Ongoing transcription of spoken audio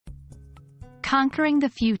Conquering the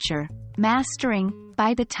future, mastering,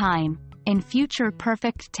 by the time, in future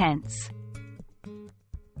perfect tense.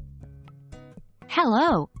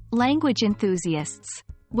 Hello, language enthusiasts.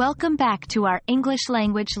 Welcome back to our English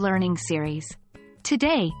language learning series.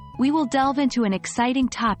 Today, we will delve into an exciting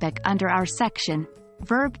topic under our section,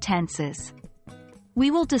 verb tenses.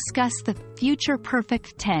 We will discuss the future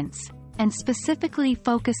perfect tense, and specifically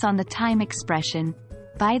focus on the time expression,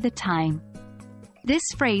 by the time. This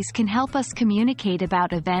phrase can help us communicate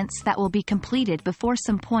about events that will be completed before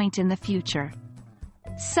some point in the future.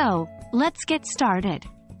 So, let's get started.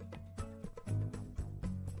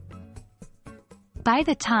 By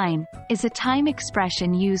the time is a time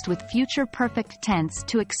expression used with future perfect tense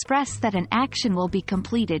to express that an action will be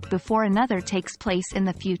completed before another takes place in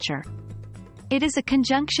the future. It is a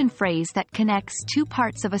conjunction phrase that connects two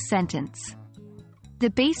parts of a sentence.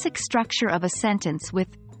 The basic structure of a sentence with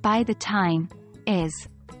by the time is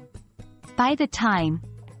by the time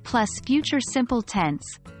plus future simple tense,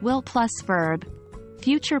 will plus verb,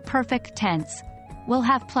 future perfect tense, will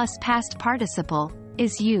have plus past participle,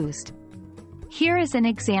 is used. Here is an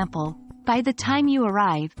example. By the time you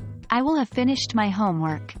arrive, I will have finished my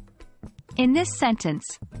homework. In this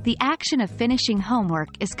sentence, the action of finishing homework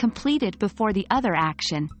is completed before the other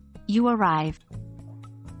action, you arrive.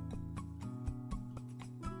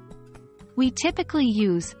 We typically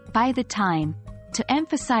use by the time to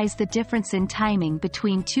emphasize the difference in timing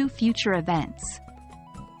between two future events.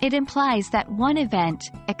 It implies that one event,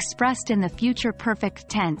 expressed in the future perfect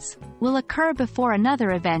tense, will occur before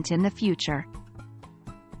another event in the future.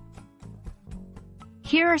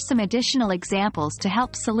 Here are some additional examples to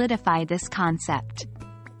help solidify this concept.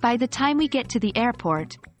 By the time we get to the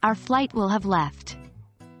airport, our flight will have left.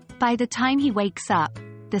 By the time he wakes up,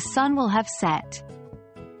 the sun will have set.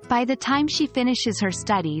 By the time she finishes her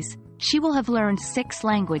studies, she will have learned 6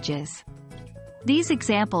 languages. These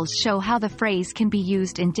examples show how the phrase can be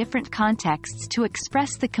used in different contexts to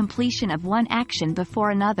express the completion of one action before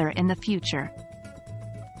another in the future.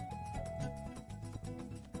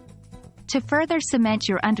 To further cement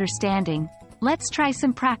your understanding, let's try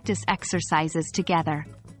some practice exercises together.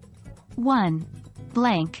 1.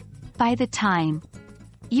 Blank. By the time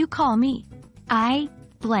you call me, I,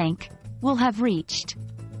 blank, will have reached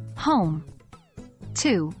home.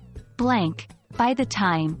 2. Blank. By the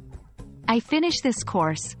time I finish this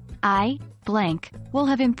course, I, blank, will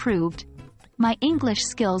have improved my English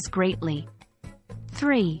skills greatly.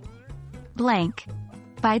 3. Blank.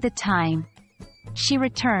 By the time she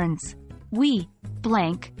returns, we,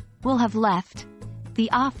 blank, will have left the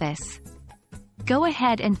office. Go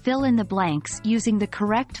ahead and fill in the blanks using the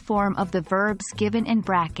correct form of the verbs given in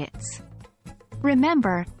brackets.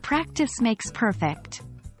 Remember, practice makes perfect.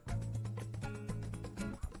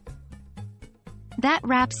 That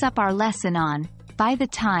wraps up our lesson on by the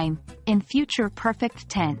time in future perfect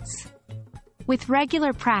tense. With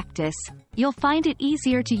regular practice, you'll find it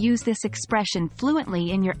easier to use this expression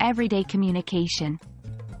fluently in your everyday communication.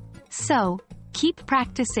 So, keep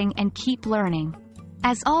practicing and keep learning.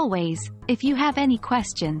 As always, if you have any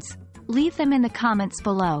questions, leave them in the comments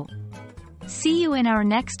below. See you in our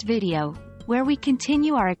next video, where we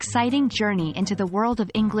continue our exciting journey into the world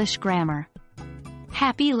of English grammar.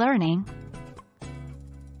 Happy learning!